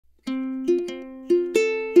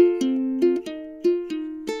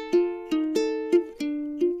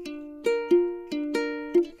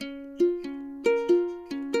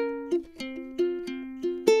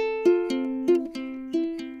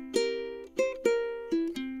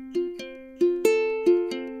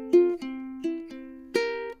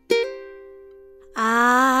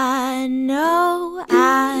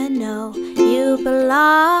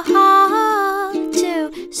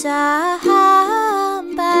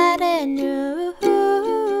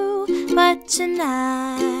but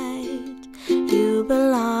tonight you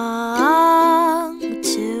belong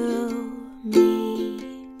to me.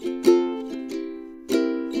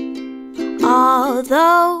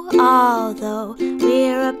 Although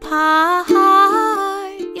we're apart,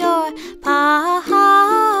 you're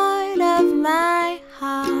part of my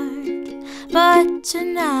heart, but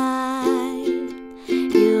tonight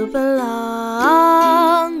you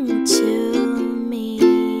belong to me.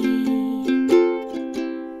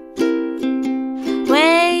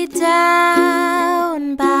 Way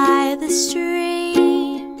down by the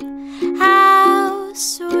stream, how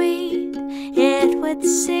sweet it would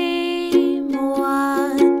seem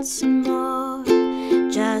once more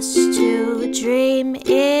just to dream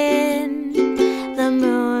in the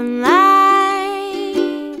moonlight.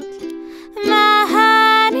 My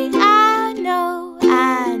honey, I know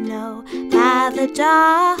by the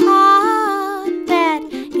dawn that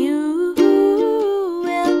you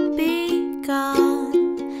will be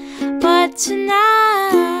gone, but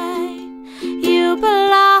tonight you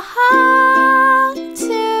belong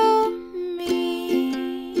to me.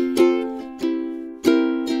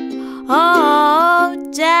 Oh,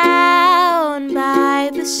 down by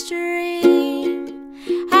the stream,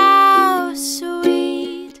 how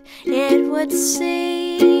sweet it would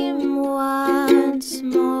seem once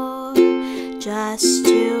more just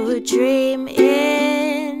to dream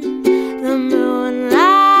in the moonlight.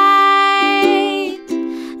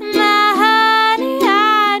 My honey,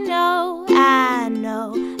 I know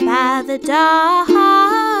by the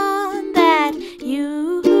dawn that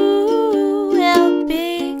you will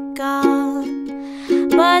be gone,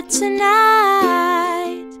 but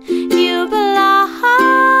tonight you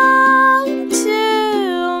belong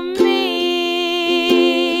to me.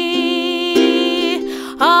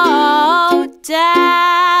 Oh,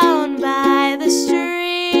 down by the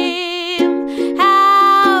stream,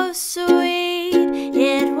 how sweet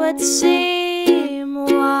it would seem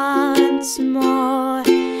once more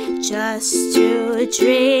just to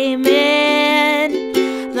dream in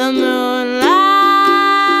the moonlight.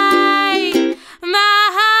 My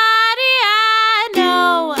honey, I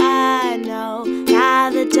know by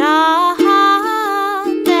the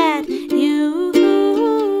dawn that you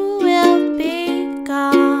will be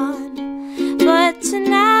gone, but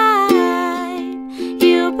tonight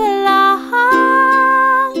you belong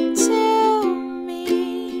to me.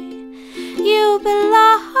 You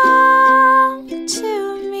belong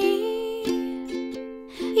to me.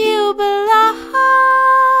 You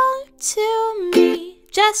belong to me.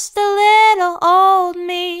 Just a little old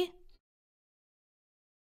me.